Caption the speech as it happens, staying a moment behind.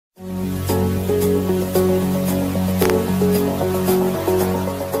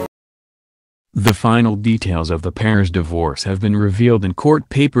final details of the pair's divorce have been revealed in court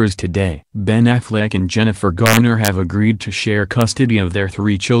papers today. Ben Affleck and Jennifer Garner have agreed to share custody of their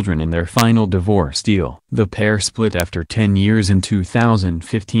 3 children in their final divorce deal. The pair split after 10 years in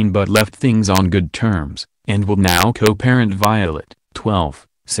 2015 but left things on good terms, and will now co-parent Violet, 12,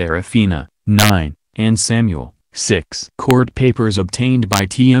 Serafina, 9, and Samuel, 6. Court papers obtained by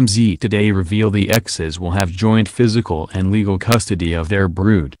TMZ today reveal the exes will have joint physical and legal custody of their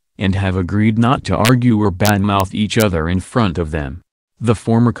brood, and have agreed not to argue or badmouth each other in front of them. The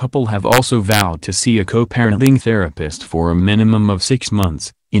former couple have also vowed to see a co-parenting therapist for a minimum of 6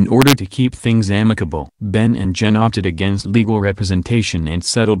 months, in order to keep things amicable. Ben and Jen opted against legal representation and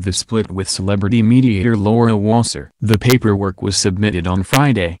settled the split with celebrity mediator Laura Wasser. The paperwork was submitted on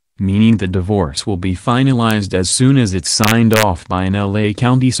Friday, meaning the divorce will be finalized as soon as it's signed off by an LA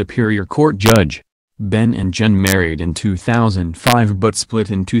County Superior Court judge. Ben and Jen married in 2005 but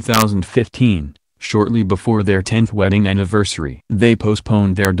split in 2015, shortly before their 10th wedding anniversary. They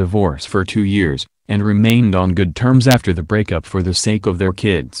postponed their divorce for 2 years, and remained on good terms after the breakup for the sake of their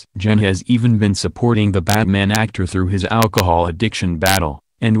kids. Jen has even been supporting the Batman actor through his alcohol addiction battle,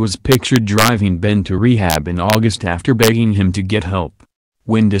 and was pictured driving Ben to rehab in August after begging him to get help.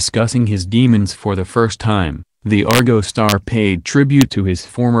 When discussing his demons for the first time, the Argo star paid tribute to his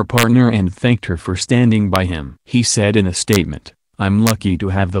former partner and thanked her for standing by him. He said in a statement, "I'm lucky to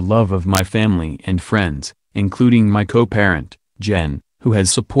have the love of my family and friends, including my co-parent, Jen, who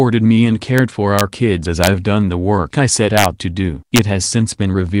has supported me and cared for our kids as I've done the work I set out to do." It has since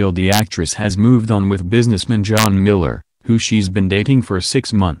been revealed the actress has moved on with businessman John Miller, who she's been dating for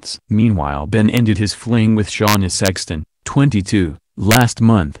 6 months. Meanwhile, Ben ended his fling with Shauna Sexton, 22, last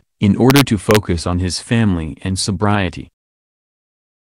month, in order to focus on his family and sobriety.